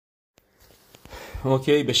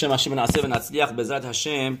اوکی، به شم هشم نعصه و نצליח بذات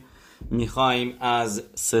هشم میخوایم از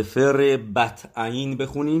سفر بتعین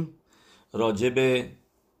بخونیم راجع به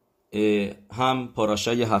هم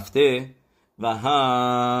پاراشای هفته و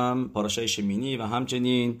هم پاراشای شمینی و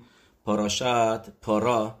همچنین پاراشات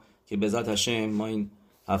پارا که بذات هشم ما این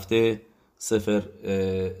هفته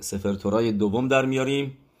سفر تورای دوم در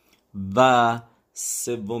میاریم و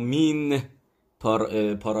سومین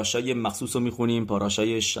پاراشای مخصوص رو میخونیم،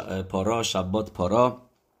 پاراشای پارا شبات پارا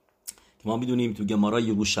که ما میدونیم تو گمارا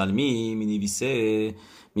یروشلمی مینویسه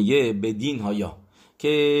میگه بدین هایا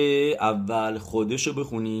که اول خودش رو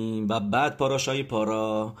بخونیم و بعد پاراشای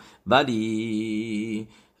پارا، ولی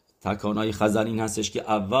تکانای خزر این هستش که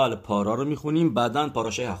اول پارا رو میخونیم بعدن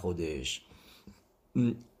پاراشای خودش.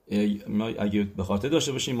 ما اگه به خاطر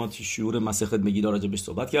داشته باشیم ما شعور مسخت مگیلا راجع بهش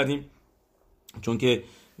صحبت کردیم، چون که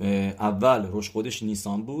اول روش خودش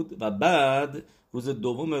نیسان بود و بعد روز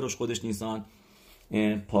دوم روش خودش نیسان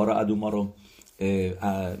پارا ادوما رو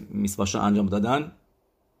میسباشا انجام دادن.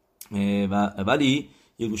 ولی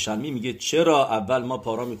یروشلمی میگه چرا اول ما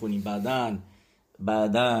پارا میخونیم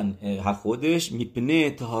بعدن حق خودش میپنه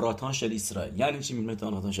تهاراتان شل اسرائیل. یعنی چی میپنه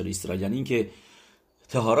تهاراتان شل اسرائیل؟ یعنی این که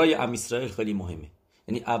تهارای ام اسرائیل خیلی مهمه،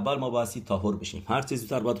 یعنی اول ما بایستی طاهر بشیم، هر چیزی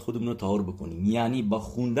زودتر باید خودمون رو طاهر بکنیم، یعنی با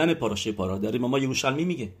خوندن پاراشه پارا داریم. ما یروشلمی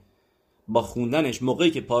میگه با خوندنش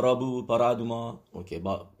موقعی که پارا بود پارا ادوما، اوکی،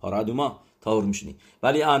 با پارا ادوما طاهر میشیم،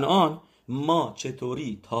 ولی الان ما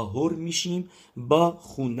چطوری طاهر میشیم؟ با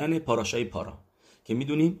خوندن پاراشای پارا که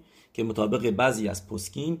میدونیم که مطابق بعضی از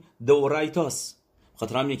پسکین دورایتاس.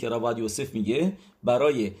 خاطر همینه که رواد یوسف میگه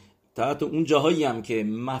برای تحت اون جاهایی هم که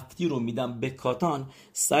مفتی رو میدن به کاتان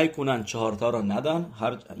سعی کنن 4 تا رو ندن،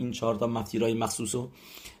 هر این 4 تا مفتیرای مخصوصو،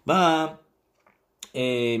 و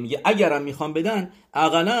میگه اگرم میخوان بدن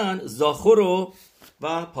اقلن زاخر رو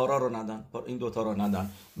و پارا رو ندن، این 2 تا رو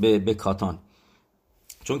ندن به کاتان،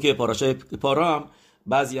 چون که پاراشای پارا هم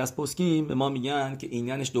بعضی از پسکین به ما میگن که این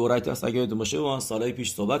یعنیش دورایت هست. اگه یادتون باشه ما سالهای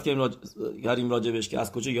پیش صحبت کردیم راجبش که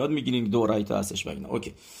از کجا یاد میگیریم دورایت هستش و اینا.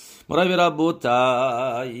 اوکی، مرای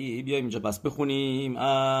ربوتای بیایم اینجا پس بخونیم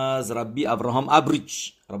از ربی ابراهام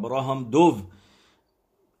ابریچ، ابراهام دوو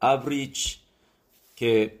ابریچ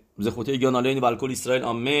که زخوته گانالین و الکل اسرائیل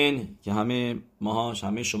آمین، که همه ماهاش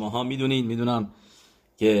همه شماها میدونم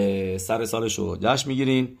که سر سالش رو جشن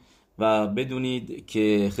میگیرین و بدونید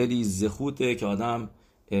که خیلی زخوته که آدم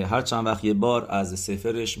هر چند وقت یه بار از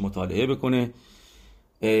سفرش مطالعه بکنه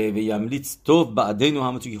و یملیت تو بعدین و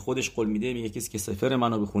همونطور که خودش قول میده، میگه کسی که سفر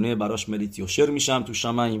منو بخونه براش ملیت یوشر میشم تو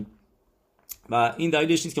شمایم. و این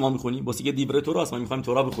دلیلش نیست که ما میخونیم واسه یه دیبره توراست، ما میخوایم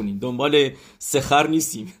تورا بخونیم، دنبال سخر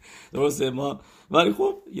نیستیم، درسته؟ ما ولی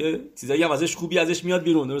خب یه چیزایی هم ازش خوبی ازش میاد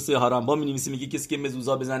بیرون، درسته؟ هارمبا مینویسه میگه کسی که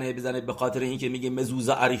مزوزا بزنه به خاطر اینکه میگه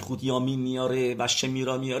مزوزا اریخوت یامی میاره و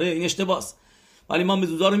شمیرا میاره، این اشتباهه. ولی ما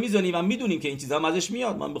مزوزا رو میزنیم و میدونیم که این چیزا هم ازش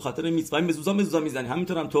میاد، ما به خاطر میتوای مزوزا میزنیم.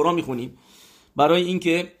 همینطور هم تورا میخونیم برای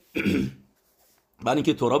اینکه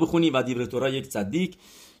تورا بخونیم و دیبره تورا یک صدیق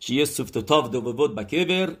شیه سفتتاو دوود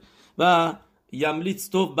بکبر و یملیت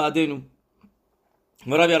تو بعدینو.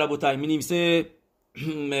 مرابی ربوتای مینویسه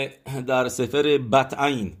در سفر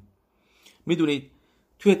بتعین، میدونید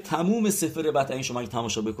توی تموم سفر بتعین شما اگه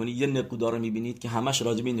تماشا بکنید یه نقودا رو میبینید که همش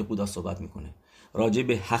راجع به این نقودا صحبت میکنه، راجع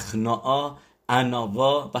به هخناعا،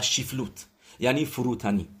 اناوا و شیفلوت، یعنی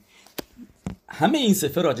فروتنی. همه این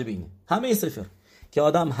سفر راجع به اینه، همه این سفر که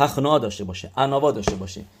آدم هخناعا داشته باشه، اناوا داشته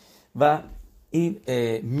باشه، و این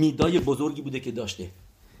میدای بزرگی بوده که داشته،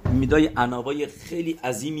 میدای اناوای خیلی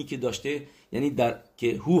عظیمی که داشته، یعنی در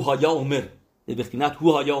که هو هایا عمر بخینت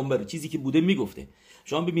هو هایا عمر، چیزی که بوده میگفته.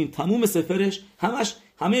 شما ببینید تموم سفرش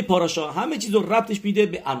همه پاراشا همه چیز رو ربطش میده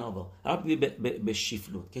به اناوا، ربط میده به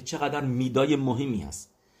شیفلوت که چقدر میدای مهمی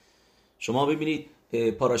هست. شما ببینید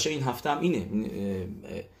پاراشا این هفته هم اینه،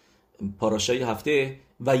 پاراشای هفته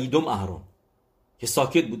ویدوم اهرون که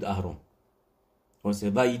ساکت بود اهرون،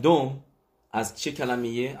 ویدوم از چه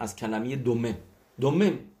کلمه‌ایه؟ از کلمه دومم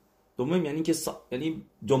یعنی که یعنی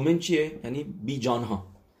دومن چیه؟ یعنی بی جانها.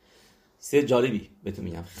 سه جالبی بهتون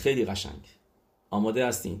میگم خیلی قشنگ. آماده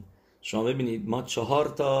هستین؟ شما ببینید ما 4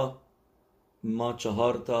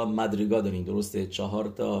 تا مدرگا داریم، درسته؟ 4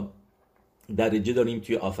 تا درجه داریم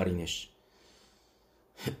توی آفرینش.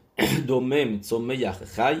 دومم څومیخ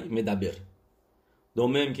خی مدبر،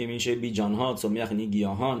 دومم که میشه بی جانها، څومیخ یعنی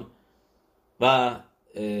گیاهان، و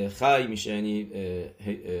خی میشه یعنی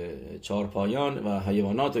 4 پایان و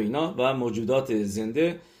حیوانات و اینا و موجودات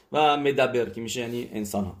زنده، و مدبر که میشه یعنی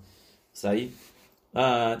انسان ها. صحیح؟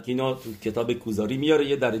 و که اینا تو کتاب کوزاری میاره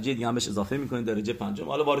یه درجه دیگه هم بهش اضافه میکنه، درجه 5.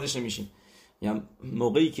 حالا واردش نمیشیم. یعنی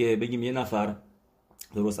موقعی که بگیم یه نفر،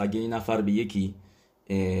 درست، اگه این نفر به یکی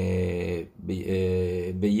به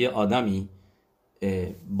یه آدمی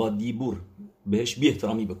با دیبور بهش بی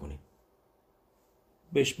احترامی بکنه،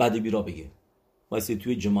 بهش بد بیرا بگه، واسه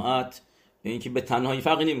توی جماعت، اینکه به تنهایی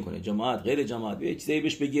فرقی نمیکنه، جماعت غیر جماعت، یه چیزایی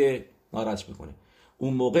بهش بگه ناراحت بکنه،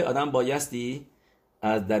 اون موقع آدم بایستی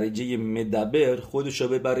از درجه مدبر خودشو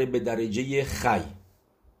ببره به درجه خی.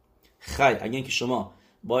 اگه اینکه شما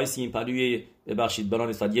بایستی این پروی ببخشید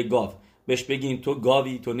بران یه گاو بهش بگین تو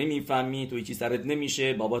گاوی، تو نمیفهمی، تو هیچی سرت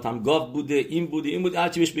نمیشه، بابات هم گاو بوده، این بوده،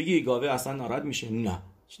 هرچی بهش بگی گاوه اصلا ناراحت میشه؟ نه،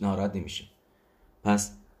 ناراحت نمیشه.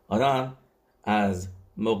 پس آدم از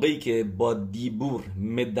موقعی که با دیبور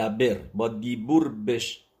مدبر، با دیبور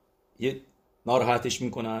بهش یه ناراحتش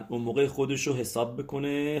میکنن، اون موقع خودشو حساب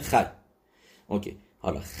بکنه خی. اوکی،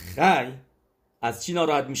 حالا خی از چی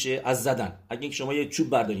ناراحت میشه؟ از زدن. اگه شما یه چوب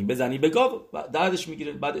بردارین بزنی به گاو، دردش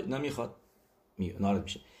میگیره، بعد نمیخواد، ناراحت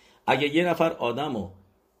میشه. اگه یه نفر آدمو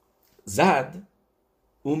زد،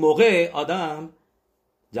 اون موقع آدم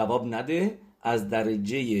جواب نده، از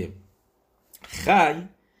درجه خی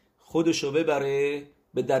خودشو ببره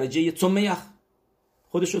به درجه چمیخ،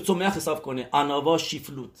 خودشو چمیخ حساب کنه، اناوا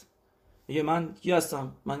شیفلوت. میگه من کی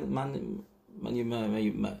هستم؟ من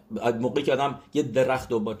موقعی که آدم یه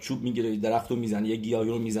درخت رو با چوب میگیره، درخت رو میزنه، یه گیاهی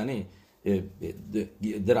رو میزنه،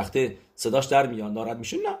 درخت صداش در میاد، ناراحت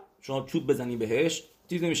میشه؟ نه، شما چوب بزنی بهش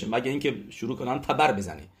چیز نمیشه، مگه اینکه شروع کنن تبر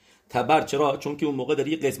بزنه. تبر چرا؟ چون که اون موقع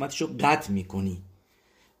داری یه قسمتشو قطع میکنی.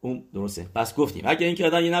 اون درسته. پس گفتیم اگه اینکه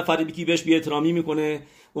آدم یه نفری بکی بهش بی احترامی میکنه،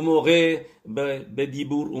 اون موقع به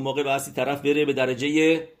دیبور، اون موقع واسه طرف بره به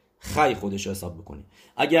درجه خی خودش رو حساب بکنی.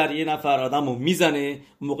 اگر یه نفر آدمو میزنه،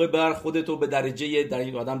 اون موقع بر خودتو به درجه، در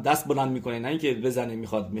این آدم دست بلند میکنه، نه اینکه بزنه،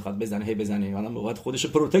 میخواد بزنه، هی بزنه، آدم باید خودش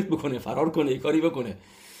رو پروتکت بکنه، فرار کنه، کاری بکنه،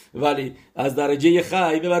 ولی از درجه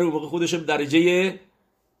خی ببره اون موقع خودش به درجه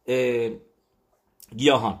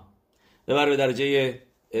گیاهان، ببره به درجه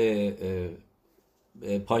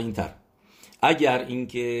پایین تر. اگر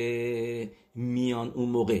اینکه میان اون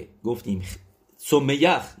موقع گفتیم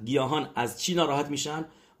سمیخ گیاهان از چی ناراحت میشن؟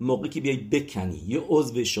 موقعی که بیای بکنی یه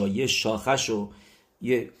عضوشو، یه شاخشو،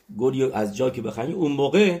 یه گلی از جا که بخنی، اون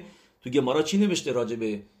موقع تو گمارا چی نوشته راجع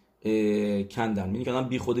به کندن؟ میگه که آدم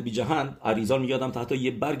بی خود بی جهان، عریضان میگه آدم حتی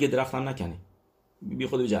یه برگ درخت هم نکنه، بی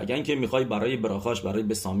خود بی جهان. اگر اینکه میخوای برای براخاش، برای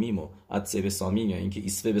بسامیم و عدسه بسامیم، یا اینکه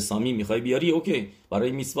ایسفه بسامیم میخوای بیاری، اوکی،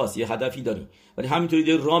 برای میسواس یه هدفی داری، ولی همینطوری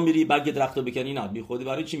دیگه راه میری برگ درختو بکنی، نه، بی خود.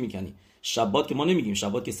 برای چی میکنی؟ شبات که ما نمیگیم،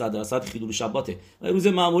 شبات که 100% خیدول شباته، روز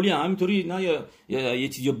معمولی همینطوری نه، یه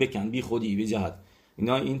چیزیو بکن بی خودی بی جهت،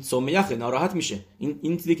 اینا این سمیخ ناراحت میشه.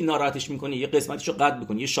 این چیزی که ناراحتش میکنی، یه قسمتیشو قطع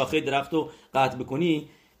بکنی، یه شاخه درختو قطع بکنی،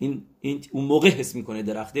 این اون موقع حس میکنه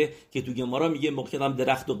درخته، که تو گمارا میگه موقع آدم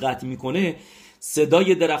درختو قطع میکنه،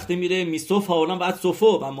 صدای درخته میره میصف حالا بعد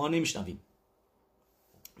صفو و ما نمیشنویم.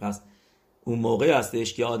 پس اون موقع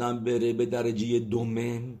هستش که آدم بره به درجه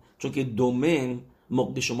دومن، چون که دومن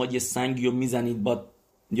موقع شما یه سنگی رو میزنید با،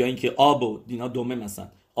 یا اینکه آبو دینا دومن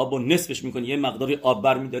مثلا آبو نصفش میکنی، یه مقداری آب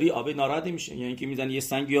برمیداری، آب ناراحت میشه، یا اینکه میزنی یه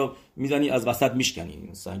سنگی رو میزنی از وسط میشکنی،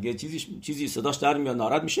 سنگ چیزی صداش در میاد،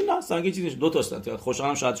 ناراحت میشه؟ نه، سنگ چیزیش دو تا،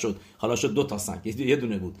 خوشحالم شاید شد، حالا شد دو تا سنگ، یه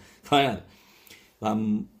دونه بود. و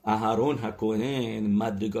اهرون هکوهن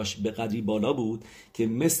مدرگاش به قدری بالا بود که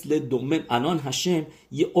مثل دومن انان هشم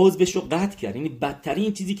یه عضوش رو قطع کرد. یعنی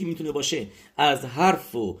بدترین چیزی که میتونه باشه از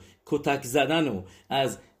حرف و کتک زدن و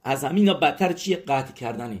از همین بدتر چیه؟ قطع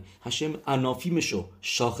کردنه. هشم انافیمشو،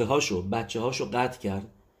 شاخه هاشو، بچه هاشو قطع کرد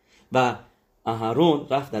و اهرون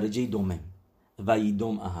رفت درجه دومن و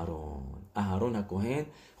ایدوم اهرون هکوهن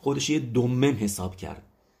خودش یه دومن حساب کرد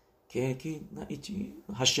که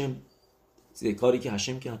هشم کاری که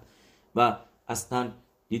هشم کرد. و اصلا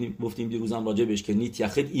گفتیم دیروزم راجع بهش که نیت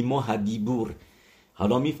یخد ایما هدیبور.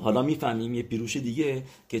 حالا میفهمیم یه پیروش دیگه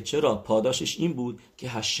که چرا پاداشش این بود که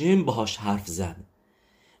هشم باهاش حرف زد.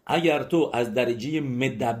 اگر تو از درجه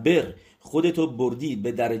مدبر خودتو بردی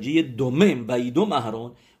به درجه دومم و ایدوم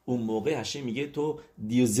اهرون، اون موقع هشم میگه تو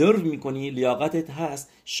دیزرو میکنی، لیاقتت هست،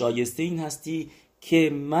 شایسته این هستی که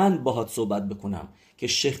من باهات صحبت بکنم، که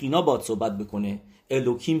شخینا باهات صحبت بکنه،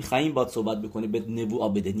 الوکیم خیم باید صحبت بکنه، به نبوعا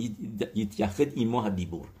بده، یتیخد ایما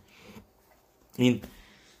هدیبور. این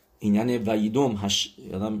یعنی ویدوم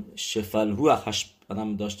آدم شفل روح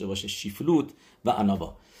آدم داشته باشه، شیفلوت و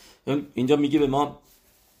اناوا. اینجا میگه به ما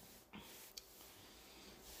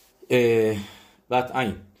بعد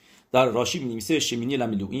این در راشی می‌نویسه شمینی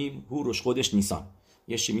لملوئیم هو روش خودش نیسان.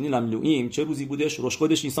 یه شمینی لملوئیم چه روزی بودش؟ روش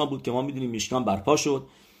خودش نیسان بود که ما میدونیم میشکان برپا شد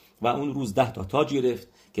و اون روز 10 تا تاج گرفت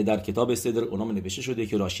که در کتاب صدر اونام نوشته شده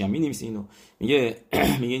که راشی هم می‌نویسه اینو. میگه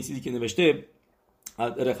این چیزی که نوشته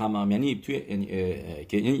رقم، یعنی توی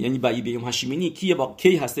یعنی بایی بیوم هاشیمینی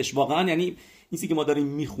کی هستش واقعا، یعنی چیزی که ما داریم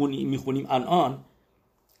میخونیم الان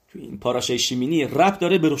تو این پاراشه شیمینی ربط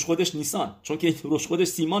داره به روش خودش نیسان، چون که روش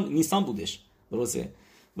خودش نیسان بودش. درسته؟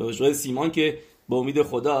 به روش خودش سیمان که به امید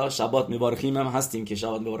خدا شبات مبارخیم هم هستیم که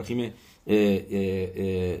شبات مبارخیم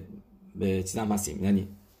به چیز هم هستیم، یعنی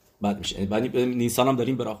بعد میشه بعد نیسان هم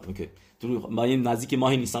داریم براق که تو ما نزدیک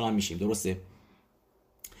ماه نیسان هم میشیم. درسته؟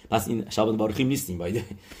 پس این شبات مبارخیم نیستیم، باید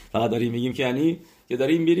فقط داریم میگیم که یعنی که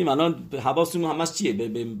داریم میریم الان حواسمون همش چیه؟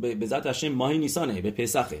 به ذات هاشم ماه نیسانه، به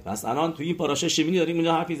پسخه. پس الان توی این پاراشه شیمینی داریم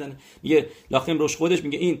اونجا حرف میزنه، میگه لاخم روش خودش،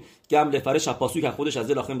 میگه این گم لفرش پاسوک از خودش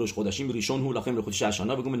از لاخم روش خودش این ریشون هو لاخم رو خودش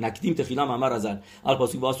اشانا بگم نکدیم تخیلا ممر ازل ال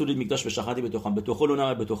پاسوک واسولی میگداش به شخاتی به توخم به توخل و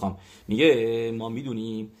نه به توخم. میگه ما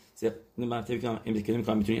میدونیم من فکر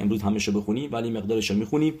کنم میتونیم امروز همشو بخونیم ولی مقدارش رو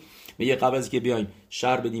میخونیم. میگه قبل از که بیایم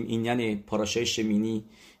شرح بدیم این یعنی پاراشه شیمینی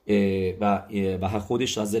و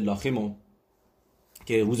خودش از لاخمو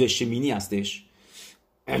که روز شمینی هستش،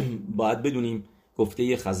 باید بدونیم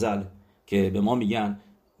گفته خزل که به ما میگن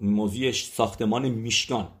موضوع ساختمان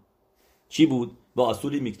میشکان چی بود؟ با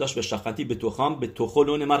اصولی میکداش به شخصی به توخام به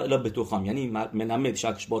توخلون مر الا به توخام، یعنی منمد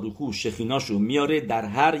شکش باروخو شخیناشو میاره در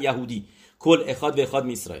هر یهودی کل اخاد و اخاد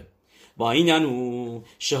میسرائیل و این یعنی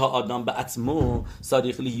شه آدم به اتمو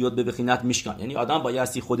صادق لیود به بخینت میشکان، یعنی آدم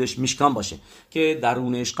بایستی خودش میشکان باشه که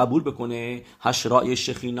درونش قبول بکنه هشرای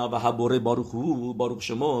شخینا و حبوره باروخو باروخ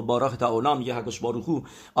شما باراخ تعالام یه حقش باروخو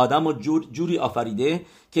آدم رو جوری آفریده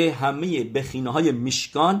که همه بخینه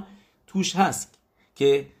میشکان توش هست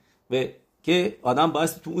که آدم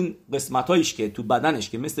بایستی تو اون قسمتایش که تو بدنش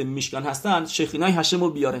که مثل میشکان هستن شخینای هشم رو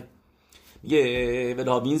بیاره. میگه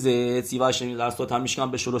ولابین ز سیواش لرسوت هم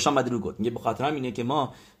میشکان به شروشان مدرو گفت. میگه به خاطر همینه که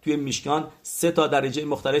ما توی میشکان 3 درجه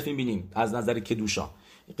مختلف میبینیم از نظر کدوشا.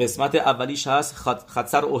 قسمت اولیش هست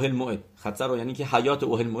خطر اوهل موعد، خطر یعنی که حیات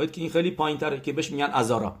اوهل موعد که این خیلی پایین‌تره که بهش میگن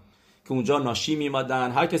ازارا، که اونجا ناشی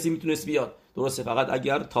میمدن، هر کسی میتونست بیاد. درسته؟ فقط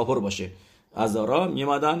اگر طاهر باشه. ازارا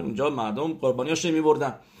میمدن اونجا مردم قربانیاش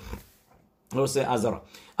میبردن. درسته؟ ازارا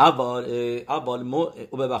اول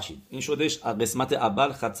ببخشید این شدش قسمت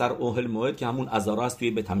اول خطر اوهل موعد که همون ازارا است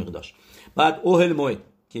توی بیت داشت. بعد اوهل موعد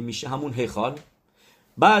که میشه همون هیکل،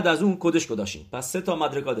 بعد از اون کدش کداشیم. پس 3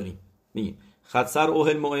 مدرکا داریم. میگیم خطر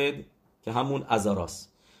اوهل موعد که همون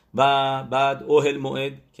ازاراست و بعد اوهل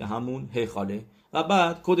موعد که همون هیکله و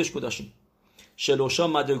بعد کدش کداشیم. شلوشا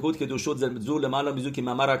مدرکوت که دو شد زول مالا میزو که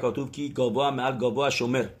ممر کاتوب کی گاوا مال گاوا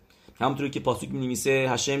شومر، همونطوری که پاسوک می‌نویسه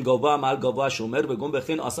هشم گاوا مال گاوا شومر بگم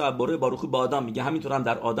بخین آسا باره باروخی با آدم. میگه همینطور هم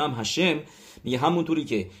در آدم هشم میگه همونطوری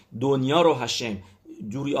که دنیا رو هشم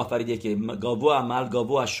جوری آفریده که گاوا مال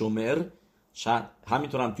گاوا شومر،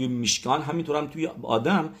 همینطور هم توی میشکان، همینطور هم توی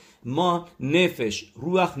آدم ما نفش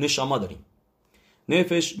روح نشما داریم.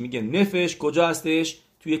 نفش میگه نفش کجا هستش؟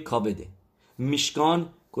 توی کبده. میشکان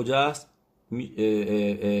کجاست؟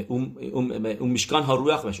 اون میشکان ها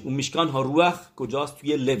روح باشه. اون میشکان ها روح کجاست؟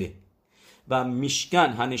 توی لوه. و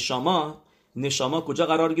میشکان ها نشما کجا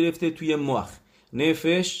قرار گرفته؟ توی مخ.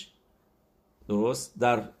 نفش درست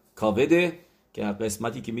در کبده که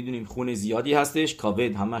قسمتی که میدونیم خون زیادی هستش،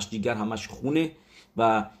 کبد همش دیگر همش خونه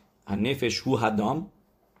و نفش هو هدام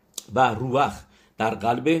و روح در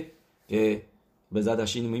قلب که به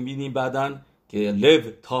زدشین میبینیم بعدن که لو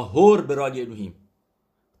تاهور برای الوهیم.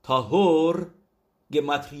 تاهور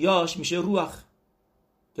گمتریاش میشه روح،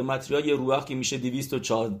 گمتریای روح که میشه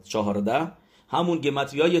 214 همون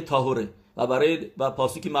گمتریای تاهوره و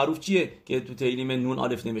پاسوکی معروف چیه که تو تهیلیم نون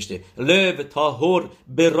الف نوشته لو تاهور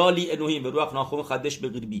برالی الوهیم و روح ناخون خدش به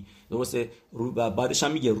قربی. درسته؟ و بعدش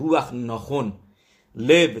هم میگه روح ناخون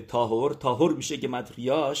لو تاهور میشه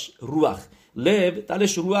گمتریاش روح، لو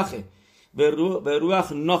تلش روحه و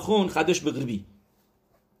روح ناخون خدش به قربی.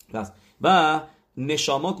 و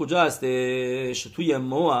نشاما کجا هستش؟ توی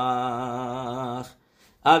موخ.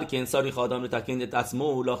 که انساری خادم رو تکیند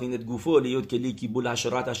تصمو و لاخیند گوفو لیود که لیکی بول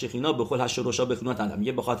حشرات هشخینا به خل هشروشا بخونات هم.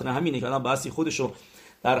 میگه به خاطر همینه که الان باسی خودشو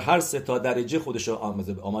در هر 3 درجه خودشو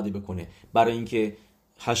آماده بکنه برای اینکه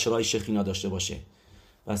حشرای شخینا داشته باشه.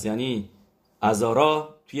 پس یعنی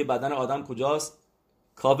ازارا توی بدن آدم کجاست؟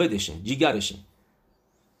 کاودشه، جیگرشه.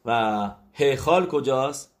 و هیخال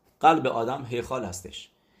کجاست؟ قلب آدم هیخال هستش.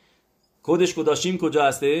 کدش کداشیم کجا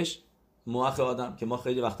هستش؟ موخ آدم که ما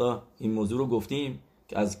خیلی وقتا این موضوع رو گفتیم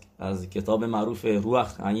که از کتاب معروف روح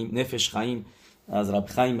خیم نفش خیم از رب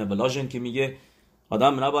خیم ولاژن که میگه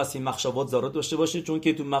آدم نباید این مخشوات زارت داشته باشه، چون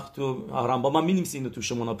که تو رمبام هم می‌نویسین تو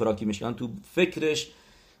شمونا پراکی میشن تو فکرش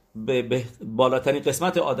به بالاترین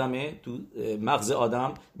قسمت آدمه، تو مغز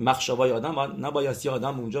آدم مخشوای آدم نباید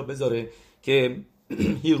آدم اونجا بذاره که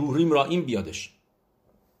هیروریم را این بیادش.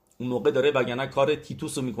 اون موقع داره وگرنه کار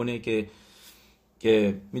تیتوس رو میکنه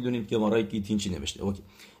که میدونیم که مارای گیتین چی نوشته. اوکی.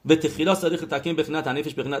 و تخیلا صادق تکین بخنات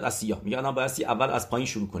نفش بخنات اسیا. میگه آدم باید اول از پایین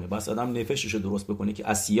شروع کنه، باید آدم نفشش رو درست بکنه که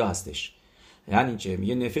اسیا هستش. یعنی چه؟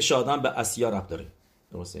 میگه نفش آدم به اسیا ربط داره.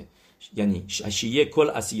 درسته؟ یعنی شیعه کل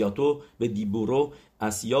اسیاتو به دیبورو،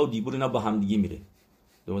 اسیا و دیبور اینا با هم دیگه میره.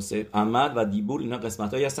 درسته؟ عمل و دیبور اینا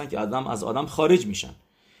قسمتایی هستن که آدم از آدم خارج میشن.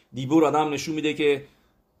 دیبور آدم نشون میده که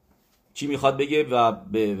چی میخواد بگه و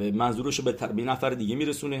به منظورش رو به نفر دیگه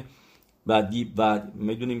میرسونه. و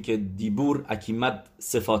میدونیم که دیبور اکیمت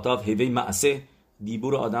صفاتاف هوی معسه،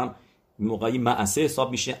 دیبور آدم موقعی معسه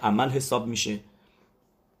حساب میشه، عمل حساب میشه.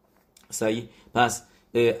 صحیح؟ پس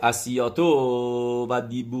اسیاتو و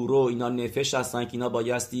دیبورو اینا نفش هستن که اینا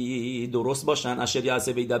بایستی درست باشن. اشری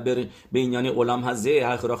هسته بیدبر بینیان علم هزه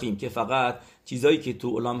هخراخیم، که فقط چیزایی که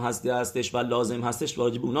تو علم هسته هستش و لازم هستش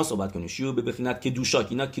واجب اونا صحبت کنیم. شیو به بخینت که دوشا،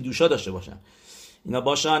 اینا که دوشا داشته باشن، اینا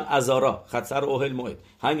باشن ازارا خطر اوهل موعد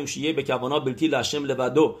همین شیعه به کوانا بلتی لشم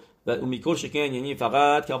لودو و امیکور شکن، یعنی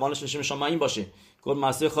فقط کوانش لشم شمعین باشه.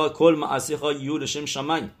 کل معصیخا یو لشم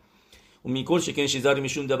شمعین و میکل شکن چیزاری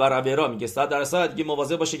میشون دبر عبرا. میگه 100% دیگه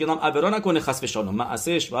مواظب باشه که نام عبرا نکنه خسف شانو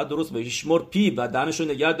معصیش و درست به شمر پی و دهنشو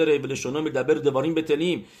نگه داره بلشونو میدبر دواریم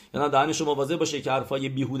بتلیم، یعنی دهنشو مواظب باشه که حرفای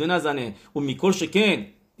بیهوده نزنه. و میکل شکن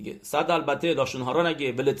دیگه 100 البته لاشون ها را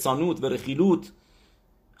نگه ولتسانوت و رخیلوت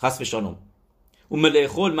خسف شانو. و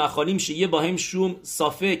ملخول مخالیم شیعه با هم شوم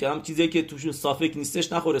صافک، هم چیزی که توشون صافک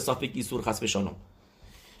نیستش نخوره، صافک ایسور خسف شانو.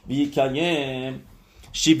 بیکایم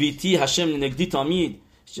شیبیتی هشم نگدی تامید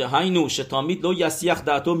هاینو شتامید لو یسیخ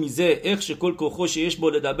داتو میزه اخش کل کوخوش یش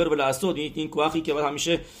بوله دبر ولا اسود. این کوخی که باید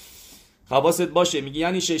همیشه حواست باشه. میگه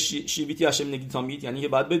یعنی شیبیتی هشم نگدی تامید، یعنی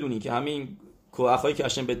باید بدونی که همین کوخایی که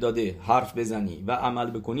هشم بد داده حرف بزنی و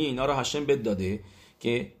عمل بکنی اینا رو هشم بد داده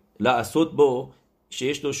که لا اسود بو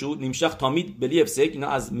شش دو شو نیمشخ تامید بلی افسک. اینا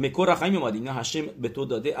از مکور خیم اومد، اینا هشم به تو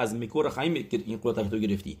داده از مکور خیم این قدرت تو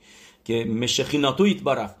گرفتی که مشخیناتو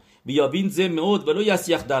ایتبارخ بیابین ز مود ولو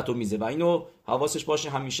یسیخ داتو میزه و اینو حواسش باشه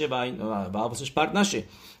همیشه و حواسش پرت نشه.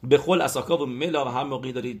 به خل اساکا و ملا و هم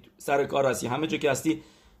موقعی داری سر کار هستی همه جا که هستی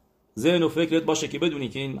ذهن و فکرت باشه که بدونی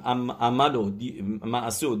که این عمل و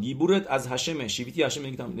معصیه و دیبورت از هشم شیویتی هشم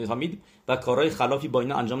نمی‌خوامید و کارهای خلافی با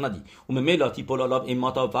اینا انجام ندی. اون ملا تیپول الاب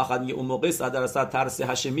ایماتا فقط اون موقع 100% ترس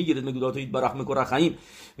هشم میگیره میگه تو ایت برخ میکره خیم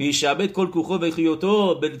و شبت کل کوخو و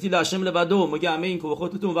خیوتو بلتی هشم لبدو میگه همه این کوخو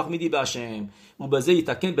تو وقت میدی به هشم و بزی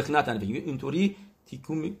تکن بخناتن اینطوری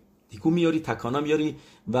تیکو میاری تکانا میاری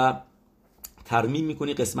و ترمیم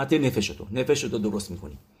میکنی قسمت نفشتو درست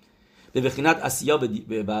میکنی. به بخینت اسیا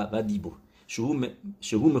و دیبور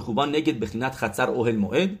شهو مخوبان نگد بخینت خطر اوهل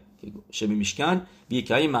موعد که شمی میشکن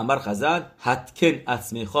بیکایی منبر خزل حتکن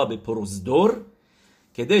اسمخا به پروزدور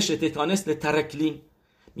که دش تتانست لترکلین.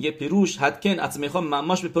 میگه پیروش حتکن اسمخا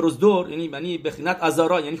مماش به پروزدور، یعنی بخینت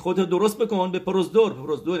ازارا، یعنی خودت درست بکن به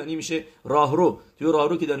پروزدور یعنی میشه راهرو. توی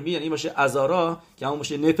راهرو که داریم یعنی باشه ازارا که همون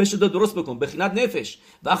باشه نفش رو درست بکن بخینت نفش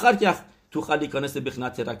و آخر که تو خالی کانست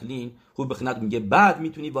بخنات ترکلین خوب بخنات میگه بعد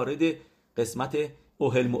میتونی وارد قسمت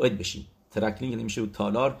اوهل موعد بشی. ترکلین یعنی میشه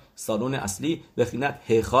تالار سالن اصلی، بخنات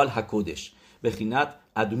هیخال حکودش بخنات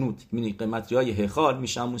ادنوت یعنی قیمتیای هیخال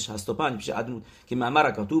میشه همون 65 میشه ادنوت که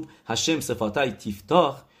معمر کتوب هشم صفاتای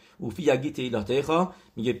تیفتاخ و فی یگی تیلاتیخا.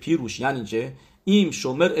 میگه پیروش یعنی چه این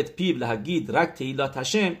شومر ات پیب لهگید رک تیلات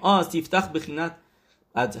هشم آز تیفتاخ بخنات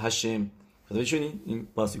اد هشم. ببینید این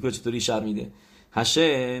پاسیکو چطوری شرح میده.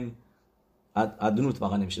 هشم ادنوت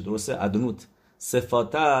واقعا نمیشه درسته، ادنوت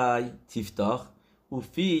صفاتای تیفتاخ و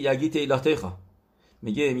فی یگیت الهتیخا.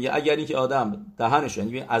 میگه اگر اینکه آدم دهنش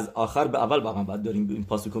یعنی از آخر به اول واقعا بعد داریم این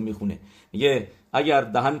پاسوکو میخونه. میگه اگر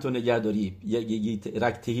دهنتو نگه داری یگیت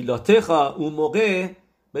رک تهیلاتیخا اون موقع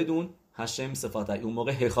بدون هشم صفاتای اون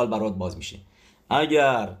موقع هیخال برات باز میشه.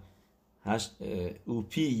 اگر او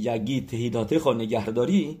پی یگیت تهیلاتیخا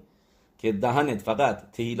نگهداری که دهنت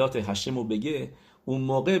فقط تهیلات هشمو بگه اون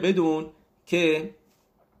موقع بدون که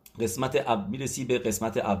قسمت میرسی به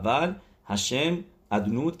قسمت اول هشم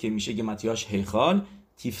ادنود که میشه گمتیاش هیخال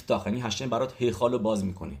تیفتاخ، یعنی هشم برات هیخال رو باز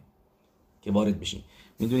میکنه که وارد بشین.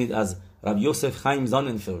 میدونید از رب یوسف خایم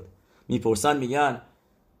زاننفلد میپرسن میگن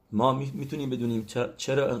ما میتونیم بدونیم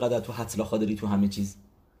چرا انقدر تو حتلاخا داری تو همه چیز،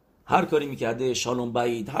 هر کاری میکرده شالوم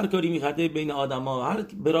بعید، هر کاری میکرده بین آدما، هر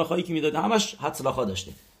براخایی که میداده همش حتلاخا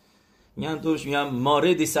داشته. میگن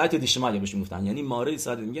مارد ساعت دیشمایا بهش میگفتن، یعنی مارد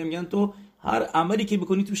ساعت میگن تو هر عملی که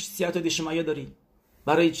بکنی توش ساعت دیشمایا داری.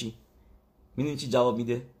 برای چی؟ میدونی چی جواب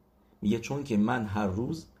میده؟ میگه چون که من هر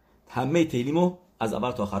روز همه تهیلیمو از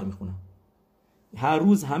اول تا آخر میخونم. هر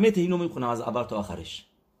روز همه تهیلیمو میخونم از اول تا آخرش.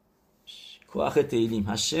 کوخ تهیلیم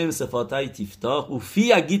هشم صفاتای تیفتاخ و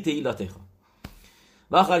فی اگی تهیلاتخا.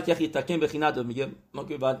 و آخر که تکن بخیند و میگه ما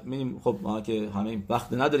که میگیم خب ما که همه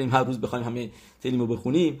وقت نداریم هر روز بخوایم همه تلیمو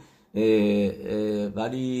بخونیم،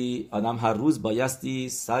 ولی آدم هر روز بایستی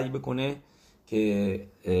سعی بکنه که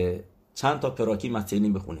چند تا پراکیم از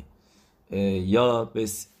تلیم بخونه، یا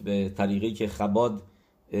به طریقی که خباد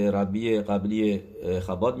ربی قبلی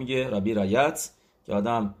خباد میگه، ربی رایت، که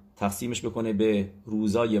آدم تقسیمش بکنه به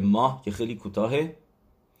روزای ماه که خیلی کوتاهه،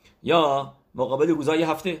 یا مقابل روزای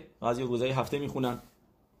هفته. بعضی روزای هفته میخونن،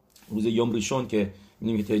 روز یوم ریشون که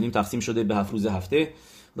می‌بینیم که تیلیم تقسیم شده به 7 روز هفته،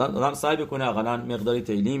 آدم سعی بکنه اقلا مقدار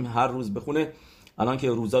تیلیم هر روز بخونه. الان که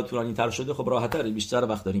روزا طولانی تر شده خب راحت‌تره، بیشتر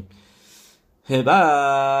وقت داریم.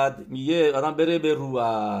 بعد میگه آدم بره به روح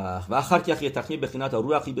و آخر که تخنی بخینات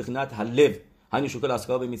روحی بخینات حلو، همین شکل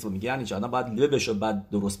اسکاب میتونه میگه یعنی چه آدم باید لبشو بعد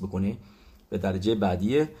درست بکنه به درجه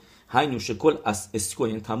بعدیه. همین شکل از اسکو،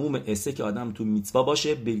 یعنی تموم اسه که آدم تو میتوا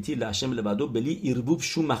باشه، بلیتی لاشم لبدو بلی ایربوب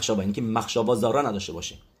شو مخشابه، یعنی که مخشابا زارا نداشته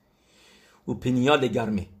باشه و پنیال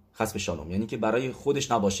گرمه خاص به شالوم، یعنی که برای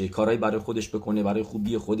خودش نباشه، کارهای برای خودش بکنه، برای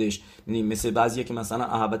خوبی خودش. یعنی مثل بعضیه که مثلا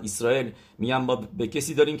احبت اسرائیل میگن ما به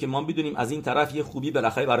کسی داریم که ما بدونیم از این طرف یه خوبی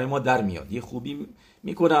بالاخره برای ما در میاد، یه خوبی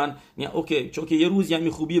میکنن، میگن اوکی چون که یه روز یعنی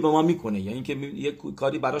خوبی به ما میکنه، یعنی که یه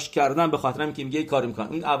کاری براش کردن به خاطر اینکه میگه کاری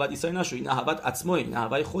میکنن. این احبت اسرائیل نشو، این احبت عصمه، این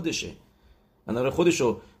احبت خودشه، داره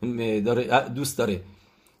خودشو داره دوست داره.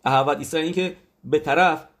 احبت اسرائیل این که به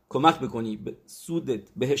طرف کمک بکنی سودت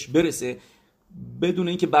بهش برسه بدون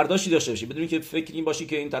اینکه برداشتی داشته باشی، بدون اینکه فکر این باشی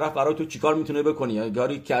که این طرف برای تو چیکار میتونه بکنی، یا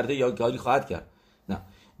کاری کرده یا کاری خواهد کرد. نه،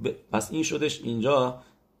 پس این شدش اینجا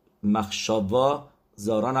مخشوا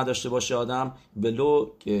زارا نداشته باشه آدم،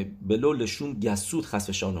 بلو لشون گسود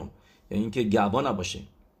خسفشانم، یعنی اینکه گعبا نباشه.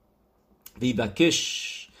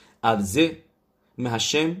 ویبکش ارزه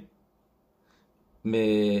مهشم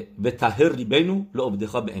و تهر ریبینو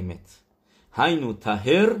لعبدخا به امت، هینو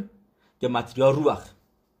تهر که متریال روح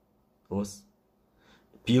روز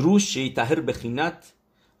پیروش شی تهر بخینت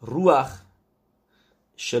روح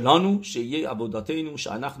شلانو شیه عبوداتینو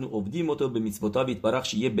شانخنو عبدیم و تو به میtzvotav یتبارخ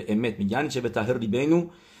شیه به امت. میگن چه به تهر ریبینو،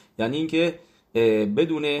 یعنی اینکه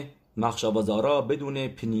بدون مخشابازارا، بدون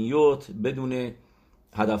پنیوت، بدون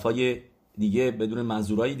هدفهای دیگه، بدون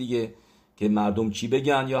منظورهای دیگه که مردم چی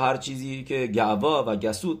بگن یا هر چیزی که گعوا و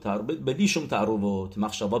گسود بلیشم تعروت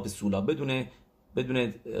مخشابا به سولا،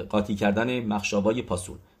 بدون قاطی کردن مخشابای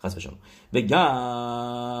پاسول خاصشون. و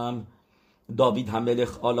گم داوید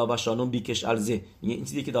هملخ آلا و شانون بیکش ارزه، این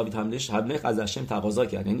چیزی که داوید هملخ از هشم تقاضا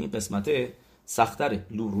کرد، یعنی این قسمت سخت‌تره،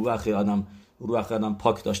 روح آدم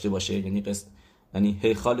پاک داشته باشه، یعنی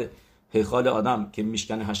هیخال آدم که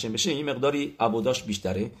میشکن هشم بشه این مقداری عبوداش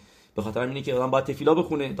بیشتره. به خاطر اینه که آدم باید تفیلا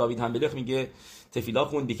بخونه. داوید هملخ میگه تفیلا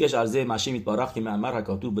خون بیکش ارزه مشه میتبارخ که معمر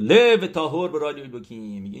حکاتو به لو طاهر برای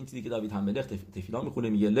الوکیم. میگه این چیزی که داوید هملخ تفیلا میخونه،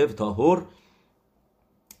 میگه لو طاهر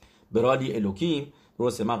برای الوکیم.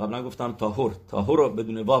 درسته، من قبلا گفتم طاهر رو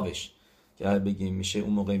بدون واوش که بگیم میشه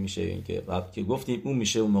اون موقع، میشه که گفتیم اون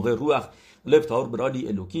میشه اون موقع روح لو طاهر برای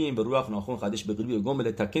الوکیم به روح ناخون خدش به قلبی گم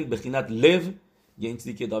لتکن بخینت لو. یه این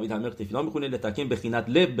چیزی که داوید هملخ تفیلا میخونه لتکن بخینت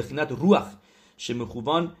لو بخینت روح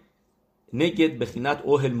شمخوان نگد بخینت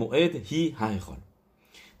اوهل موعد هی هایخال.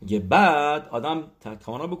 میگه بعد آدم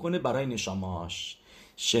تکانا بکنه برای نشاماش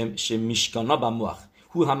شمیشکانا بموخ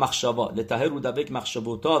هو هم مخشوا لتهر رو دوک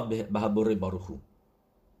مخشبوتا به هبور باروخو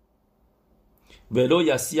ولو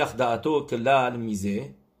یسیخ دعتو کلال میزه.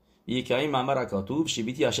 یکی این معمر اکاتوب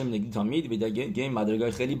شبیتی هشم نگی تامید و دیگه این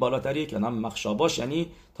مدرگاه خیلی بالاتریه که آدم مخشباش یعنی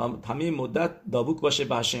همه مدت دابوک باشه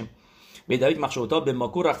به هشم. به دلیل مخشوتا به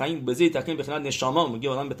ماکور رخایم بزی تکین بخینات نشاما، میگه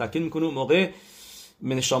آدم به تکین میکنه موقع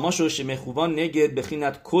نشاماشو شمه خوبان نگد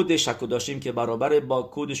بخینات کدش کداشیم که برابر با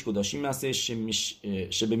کدش کداشیم هست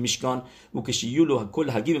شبه میشکان و کشیولو کل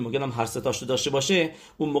حگیم میگه هم هر ستاشته داشته باشه.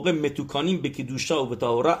 اون موقع متوکانیم به کدوشا و به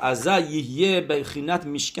طهارا ازا یه بخینات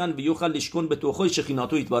میشکان و یوخل لشکون به توخوی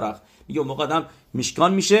شخیناتو یتبارخ. میگه اون موقع آدم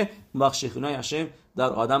میشکان میشه، اون وقت شخینای هشم در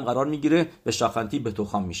آدم قرار میگیره، به شاخنتی به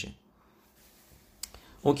توخام میشه.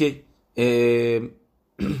 اوکی،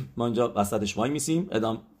 ما اینجا وسطش وای میسیم،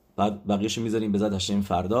 بقیهش میذاریم به زد هشم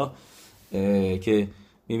فردا که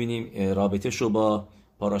میبینیم رابطه شو با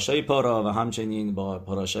پاراشای پارا و همچنین با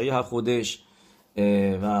پاراشای حخودش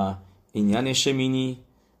و این یعنی شمینی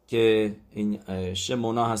که این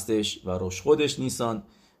شمونا هستش و روش خودش نیسان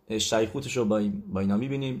شیخوتش رو با اینا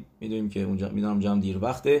میبینیم. میدونیم که اونجا میدونم جمع دیر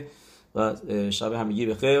وقته و شب همگی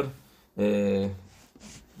بخیر،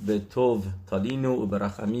 به توب تالینو و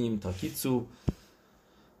برخمیم تاکیتسو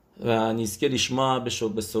و نیسکه لیشما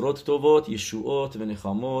به سرات توبات یشوعات و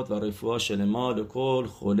نخامات و رفوها شلما لکل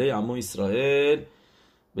خوله عمو اسرائیل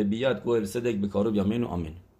به بیاد گوهل صدق بکارو بیامین و آمین.